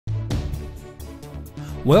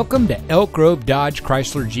Welcome to Elk Grove Dodge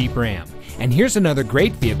Chrysler Jeep Ram, and here's another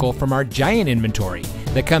great vehicle from our giant inventory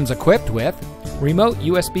that comes equipped with remote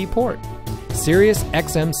USB port, Sirius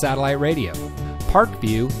XM satellite radio, Park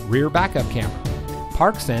View rear backup camera,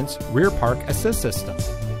 Park Sense rear park assist system,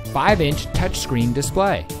 5-inch touchscreen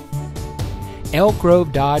display. Elk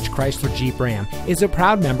Grove Dodge Chrysler Jeep Ram is a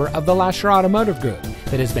proud member of the Lasher Automotive Group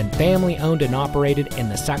that has been family owned and operated in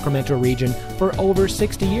the Sacramento region for over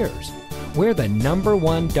 60 years. We're the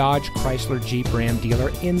 #1 Dodge Chrysler Jeep Ram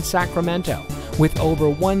dealer in Sacramento with over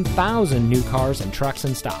 1,000 new cars and trucks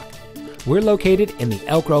in stock. We're located in the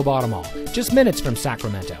Elk Grove Auto Mall, just minutes from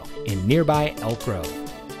Sacramento in nearby Elk Grove.